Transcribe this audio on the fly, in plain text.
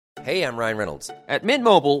Hey, I'm Ryan Reynolds. At Mint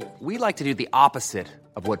Mobile, we like to do the opposite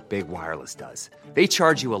of what Big Wireless does. They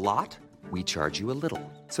charge you a lot, we charge you a little.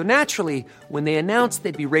 So naturally, when they announced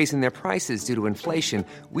they'd be raising their prices due to inflation,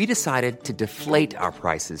 we decided to deflate our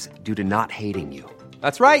prices due to not hating you.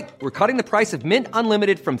 That's right. We're cutting the price of Mint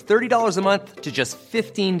Unlimited from $30 a month to just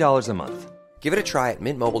 $15 a month. Give it a try at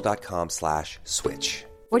mintmobile.com/switch.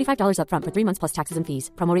 $45 up front for 3 months plus taxes and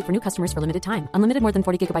fees. Promo rate for new customers for limited time. Unlimited more than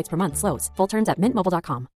 40 gigabytes per month. Slows full terms at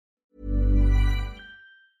mintmobile.com.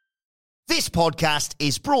 This podcast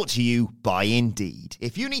is brought to you by Indeed.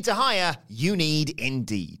 If you need to hire, you need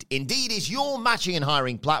Indeed. Indeed is your matching and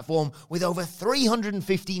hiring platform with over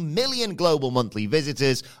 350 million global monthly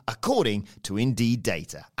visitors, according to Indeed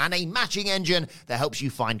data, and a matching engine that helps you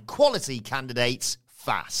find quality candidates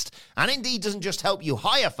fast. And Indeed doesn't just help you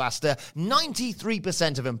hire faster.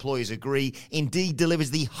 93% of employers agree Indeed delivers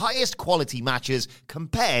the highest quality matches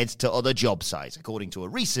compared to other job sites, according to a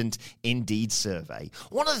recent Indeed survey.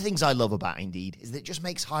 One of the things I love about Indeed is that it just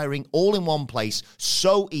makes hiring all in one place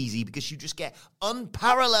so easy because you just get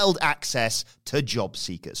unparalleled access to job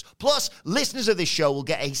seekers. Plus, listeners of this show will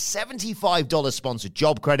get a $75 sponsored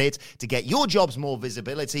job credit to get your jobs more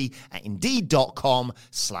visibility at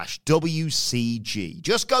Indeed.com/WCG.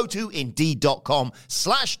 Just go to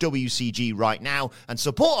Indeed.com/WCG right now and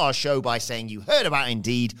support our show by saying you heard about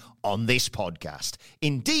Indeed on this podcast.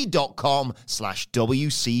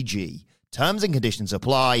 Indeed.com/WCG. Terms and conditions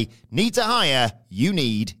apply. Need to hire? You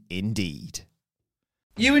need Indeed.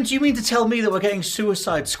 Ewan, do you mean to tell me that we're getting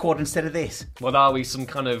Suicide Squad instead of this? What are we, some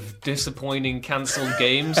kind of disappointing cancelled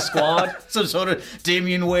games squad? Some sort of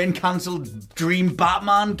Damian Wayne cancelled Dream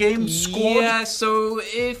Batman game squad? Yeah, so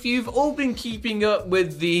if you've all been keeping up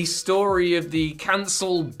with the story of the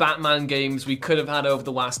cancelled Batman games we could have had over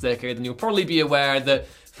the last decade, then you'll probably be aware that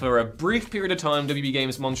for a brief period of time, WB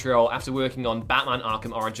Games Montreal, after working on Batman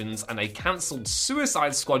Arkham Origins and a cancelled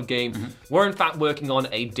Suicide Squad game, were in fact working on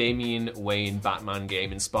a Damian Wayne Batman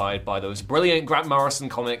game inspired by those brilliant Grant Morrison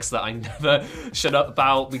comics that I never shut up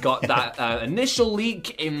about. We got that initial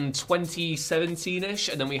leak in 2017-ish,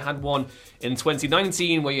 and then we had one in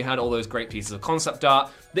 2019 where you had all those great pieces of concept art.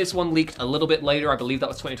 This one leaked a little bit later. I believe that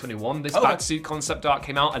was 2021. This Batsuit concept art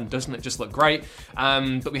came out, and doesn't it just look great?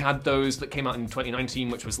 But we had those that came out in 2019,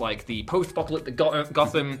 which was like the post-apocalyptic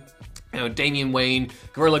Gotham. You know, Damian Wayne,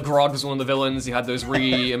 Gorilla Grodd was one of the villains. You had those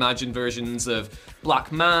reimagined versions of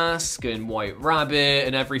Black Mask and White Rabbit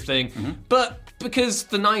and everything. But because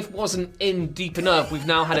the knife wasn't in deep enough, we've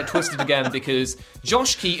now had it twisted again because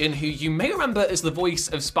Josh Keaton, who you may remember as the voice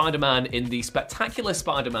of Spider-Man in the Spectacular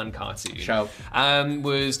Spider-Man cartoon,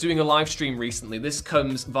 was doing a live stream recently. This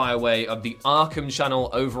comes via way of the Arkham channel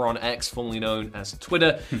over on X, formerly known as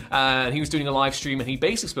Twitter. And he was doing a live stream and he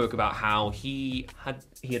basically spoke about how he had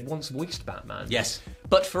once voiced Batman. Yes.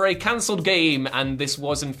 But for a cancelled game, and this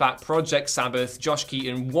was in fact Project Sabbath, Josh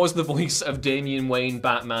Keaton was the voice of Damian Wayne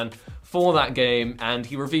Batman for that game, and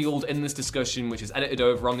he revealed in this discussion, which is edited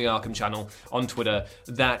over on the Arkham channel on Twitter,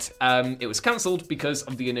 that it was cancelled because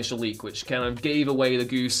of the initial leak, which kind of gave away the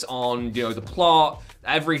goose on, you know, the plot,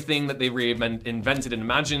 everything that they invented and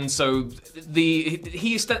imagined. So he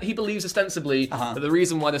believes ostensibly that the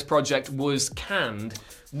reason why this project was canned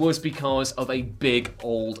was because of a big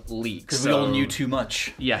old leak. Because we all knew too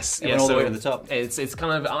much. Yes. It went all the way to the top. It's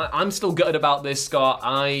kind of, I'm still gutted about this, Scott.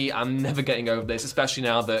 I am never getting over this, especially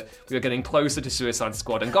now that we are getting closer to Suicide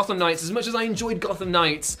Squad. And Gotham Knights, as much as I enjoyed Gotham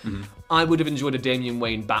Knights, I would have enjoyed a Damian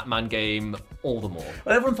Wayne Batman game all the more.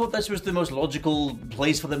 Well, everyone thought this was the most logical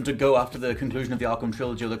place for them to go after the conclusion of the Arkham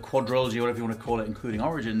trilogy, or the quadrilogy, or whatever you want to call it, including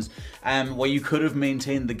Origins, where you could have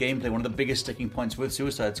maintained the gameplay. One of the biggest sticking points with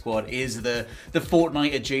Suicide Squad is the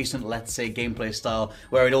Fortnite adjacent, let's say, gameplay style,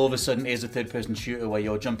 where it all of a sudden is a third-person shooter where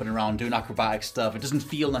you're jumping around, doing acrobatic stuff. It doesn't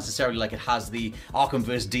feel necessarily like it has the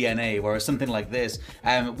Arkhamverse DNA, whereas something like this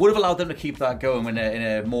would have allowed them to keep that going in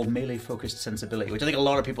a more melee-focused sensibility, which I think a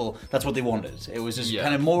lot of people, that's what they wanted. It was just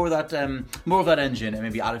kind of more of that engine, and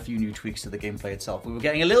maybe add a few new tweaks to the gameplay itself. We were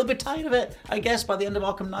getting a little bit tired of it, I guess, by the end of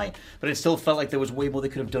Arkham Knight, but it still felt like there was way more they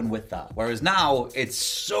could have done with that. Whereas now, it's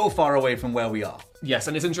so far away from where we are. Yes,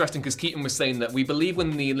 and it's interesting because Keaton was saying that we believe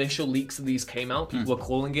when the initial leaks of these came out, people were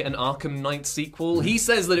calling it an Arkham Knight sequel. He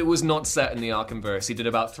says that it was not set in the Arkhamverse. He did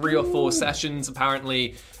about 3 or 4 sessions,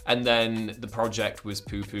 apparently, and then the project was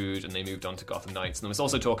poo-pooed and they moved on to Gotham Knights. And there was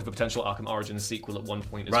also talk of a potential Arkham Origins sequel at one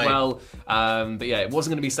point as well. But yeah, it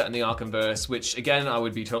wasn't going to be set in the Arkhamverse, which, again, I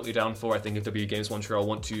would be totally down for. I think if WB Games Montreal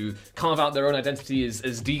want to carve out their own identity as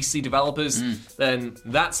DC developers, then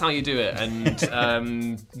that's how you do it.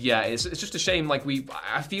 And yeah, it's just a shame. Like,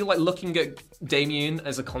 I feel like looking at Damien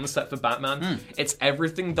as a concept for Batman, it's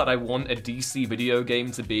everything that I want a DC video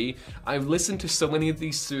game to be. I've listened to so many of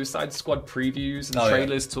these Suicide Squad previews and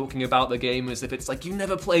trailers talking about the game as if it's like, you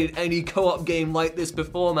never played any co-op game like this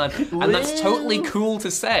before, man. And that's totally cool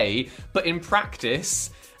to say, but in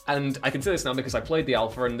practice, and I can say this now because I played the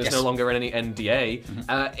alpha and there's no longer any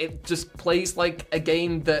NDA, it just plays like a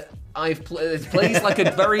game that it plays like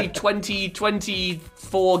a very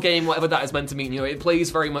 2024 game, whatever that is meant to mean. You know, it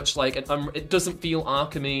plays very much like it doesn't feel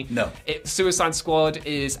Arkham-y. No. Suicide Squad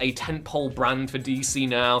is a tentpole brand for DC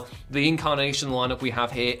now. The Incarnation lineup we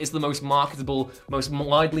have here is the most marketable, most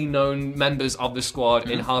widely known members of the squad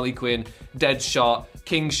in Harley Quinn, Deadshot,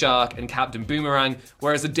 King Shark, and Captain Boomerang.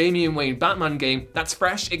 Whereas the Damian Wayne Batman game, that's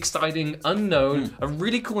fresh, exciting, unknown, a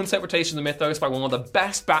really cool interpretation of the mythos by one of the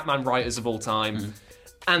best Batman writers of all time.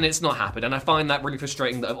 And it's not happened, and I find that really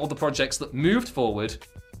frustrating that of all the projects that moved forward,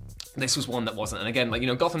 this was one that wasn't. And again, like, you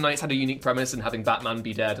know, Gotham Knights had a unique premise in having Batman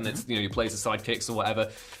be dead and it's, you know, you play as the sidekicks or whatever.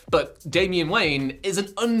 But Damian Wayne is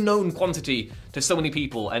an unknown quantity to so many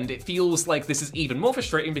people, and it feels like this is even more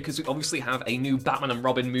frustrating because we obviously have a new Batman and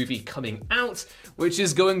Robin movie coming out, which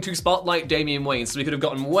is going to spotlight Damian Wayne, so we could have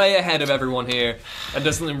gotten way ahead of everyone here and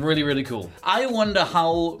done something really, really cool. I wonder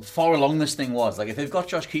how far along this thing was. Like, if they've got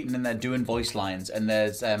Josh Keaton in there doing voice lines, and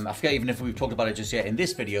there's, I forget even if we've talked about it just yet in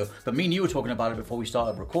this video, but me and you were talking about it before we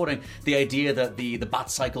started recording, the idea that the Bat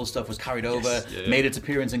Cycle stuff was carried over, made its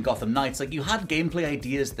appearance in Gotham Knights. Like, you had gameplay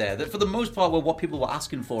ideas there that for the most part were what people were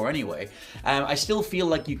asking for anyway. I still feel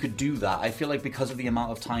like you could do that. I feel like because of the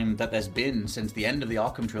amount of time that there's been since the end of the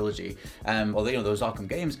Arkham trilogy, or you know, those Arkham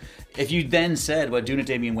games, if you then said we're doing a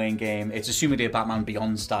Damian Wayne game, it's assumedly a Batman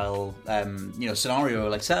Beyond style you know, scenario,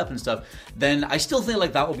 like setup and stuff, then I still feel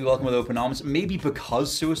like that would be welcome with open arms. Maybe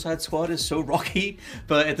because Suicide Squad is so rocky,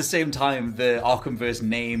 but at the same time the Arkhamverse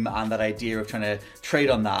name and that idea of trying to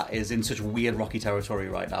trade on that is in such weird rocky territory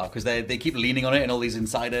right now, because they keep leaning on it and all these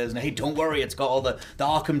insiders and hey, don't worry, it's got all the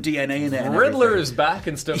Arkham DNA in it and Riddler is back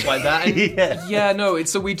and stuff like that. And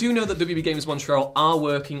so we do know that WB Games Montreal are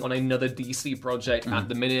working on another DC project at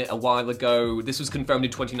the minute. A while ago, this was confirmed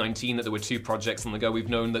in 2019 that there were two projects on the go. We've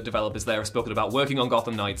known that developers there have spoken about working on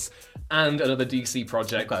Gotham Knights and another DC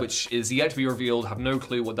project, which is yet to be revealed. Have no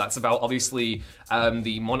clue what that's about. Obviously,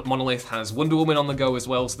 the Monolith has Wonder Woman on the go as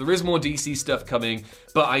well, so there is more DC stuff coming,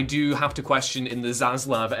 but I do have to question, in the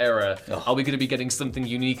Zaslav era, are we going to be getting something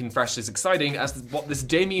unique and fresh as exciting as what this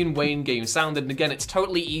Damian Wayne game sounded? And again, it's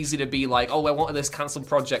totally easy to be like, oh, I wanted this cancelled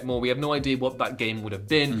project more. We have no idea what that game would have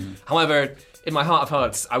been. However, in my heart of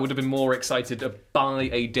hearts, I would have been more excited to buy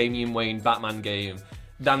a Damian Wayne Batman game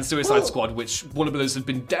than Suicide Squad, which Warner Bros. Has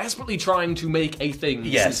been desperately trying to make a thing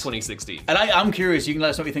since 2016. And I'm curious, you can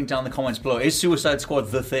let us know what you think down in the comments below. Is Suicide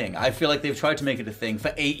Squad the thing? I feel like they've tried to make it a thing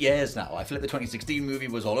for 8 years now. I feel like the 2016 movie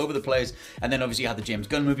was all over the place, and then obviously you had the James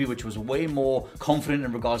Gunn movie, which was way more confident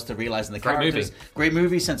in regards to realizing the characters. Great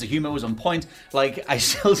movie, sense of humor was on point. Like, I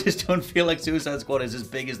still just don't feel like Suicide Squad is as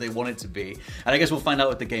big as they want it to be. And I guess we'll find out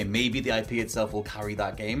with the game. Maybe the IP itself will carry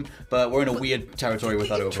that game, but we're in a weird territory with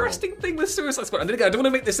that overall. The interesting thing with Suicide Squad, and again, I don't want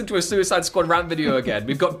to make this into a Suicide Squad rant video again.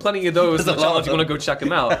 We've got plenty of those on the channel if you want to go check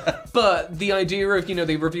them out. But the idea of, you know,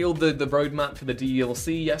 they revealed the roadmap for the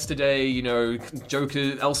DLC yesterday. You know,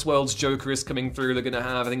 Joker, Elseworlds Joker is coming through. They're going to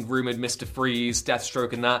have, I think, rumored Mr. Freeze,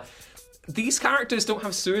 Deathstroke, and that. These characters don't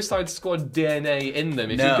have Suicide Squad DNA in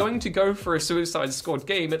them. If you're going to go for a Suicide Squad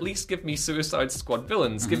game, at least give me Suicide Squad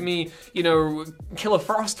villains. Give me, you know, Killer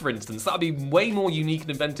Frost, for instance. That'd be way more unique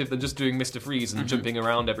and inventive than just doing Mr. Freeze and jumping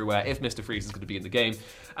around everywhere, if Mr. Freeze is going to be in the game.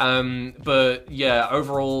 But yeah,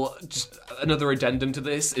 overall, just another addendum to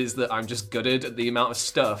this is that I'm just gutted at the amount of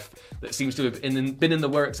stuff that seems to have been in the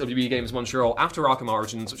works of WB Games Montreal after Arkham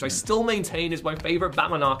Origins, which I still maintain is my favourite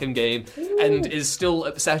Batman Arkham game, and is still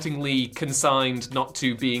upsettingly consigned not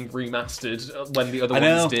to being remastered when the other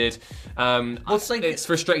ones did. It's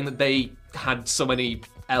frustrating that they had so many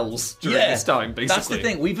L's during this time, basically. That's the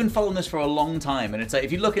thing. We've been following this for a long time, and it's like,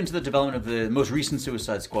 if you look into the development of the most recent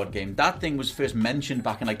Suicide Squad game, that thing was first mentioned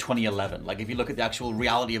back in like 2011. Like, if you look at the actual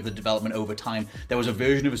reality of the development over time, there was a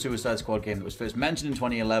version of a Suicide Squad game that was first mentioned in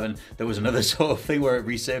 2011. There was another sort of thing where it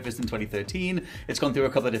resurfaced in 2013. It's gone through a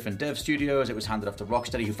couple of different dev studios. It was handed off to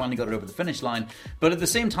Rocksteady, who finally got it over the finish line. But at the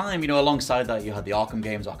same time, you know, alongside that, you had the Arkham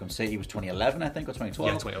games. Arkham City was 2011, I think, or 2012.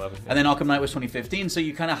 Yeah, 2011. And then Arkham Knight was 2015. So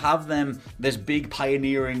you kind of have them, this big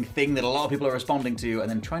pioneering enduring thing that a lot of people are responding to, and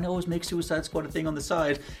then trying to always make Suicide Squad a thing on the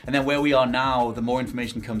side. And then where we are now, the more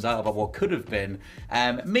information comes out about what could have been.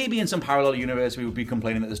 Maybe in some parallel universe we would be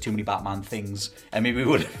complaining that there's too many Batman things, and maybe we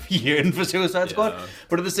would have yearned for Suicide Squad.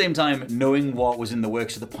 But at the same time, knowing what was in the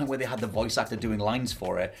works to the point where they had the voice actor doing lines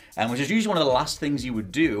for it, which is usually one of the last things you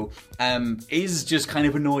would do, is just kind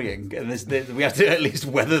of annoying. And we have to at least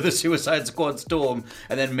weather the Suicide Squad storm,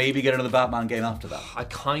 and then maybe get another Batman game after that. I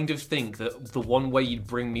kind of think that the one way you'd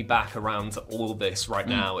bring me back around to all this right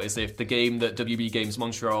now is if the game that WB Games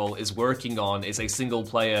Montreal is working on is a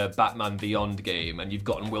single-player Batman Beyond game, and you've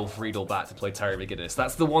gotten Will Friedle back to play Terry McGinnis.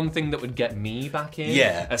 That's the one thing that would get me back in,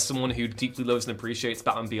 as someone who deeply loves and appreciates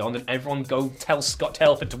Batman Beyond, and everyone go tell Scott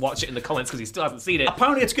Telford to watch it in the comments because he still hasn't seen it.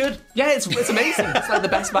 Apparently it's good. Yeah, it's amazing. It's like the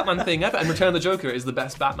best Batman thing ever, and Return of the Joker is the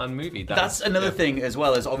best Batman movie. That's another thing as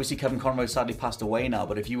well, is obviously Kevin Conroy sadly passed away now,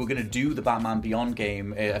 but if you were going to do the Batman Beyond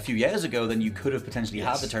game a few years ago, then you could have potentially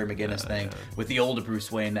had the Terry McGinnis thing with the older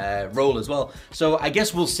Bruce Wayne role as well. So I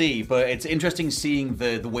guess we'll see, but it's interesting seeing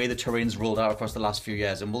the way the terrain's rolled out across the last few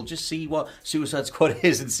years, and we'll just see what Suicide Squad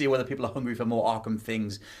is and see whether people are hungry for more Arkham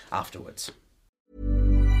things afterwards.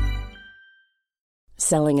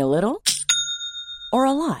 Selling a little or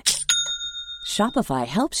a lot? Shopify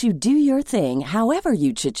helps you do your thing however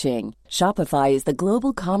you cha-ching. Shopify is the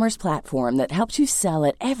global commerce platform that helps you sell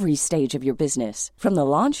at every stage of your business. From the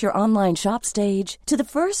launch your online shop stage to the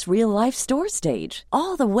first real-life store stage,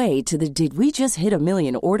 all the way to the did we just hit a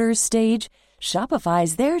million orders stage. Shopify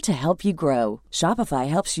is there to help you grow. Shopify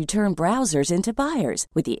helps you turn browsers into buyers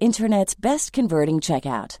with the internet's best converting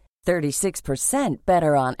checkout. 36%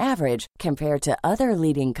 better on average compared to other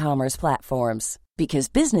leading commerce platforms. Because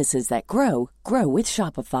businesses that grow, grow with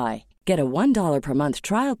Shopify. Get a $1 per month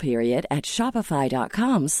trial period at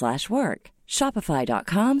shopify.com/work.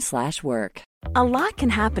 Shopify.com/work. A lot can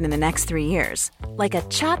happen in the next 3 years. Like a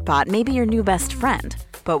chatbot may be your new best friend.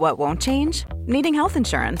 But what won't change? Needing health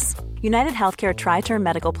insurance. United Healthcare Tri-Term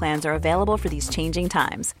Medical Plans are available for these changing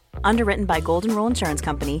times. Underwritten by Golden Rule Insurance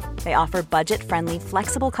Company, they offer budget-friendly,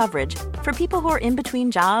 flexible coverage for people who are in between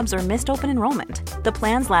jobs or missed open enrollment. The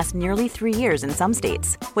plans last nearly 3 years in some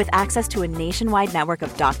states, with access to a nationwide network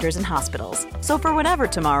of doctors and hospitals. So for whatever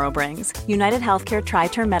tomorrow brings, United Healthcare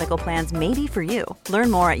Tri-Term Medical Plans may be for you. Learn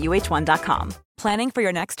more at uh1.com. Planning for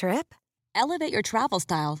your next trip? Elevate your travel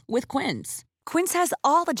style with Quince. Quince has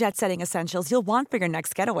all the jet-setting essentials you'll want for your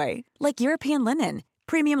next getaway, like European linen,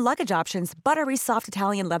 premium luggage options, buttery soft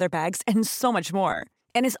Italian leather bags, and so much more.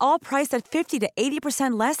 And is all priced at 50 to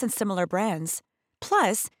 80% less than similar brands.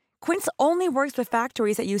 Plus, Quince only works with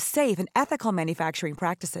factories that use safe and ethical manufacturing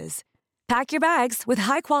practices. Pack your bags with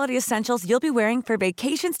high-quality essentials you'll be wearing for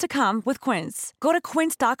vacations to come with Quince. Go to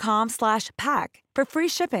quince.com/pack for free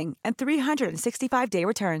shipping and 365-day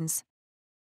returns.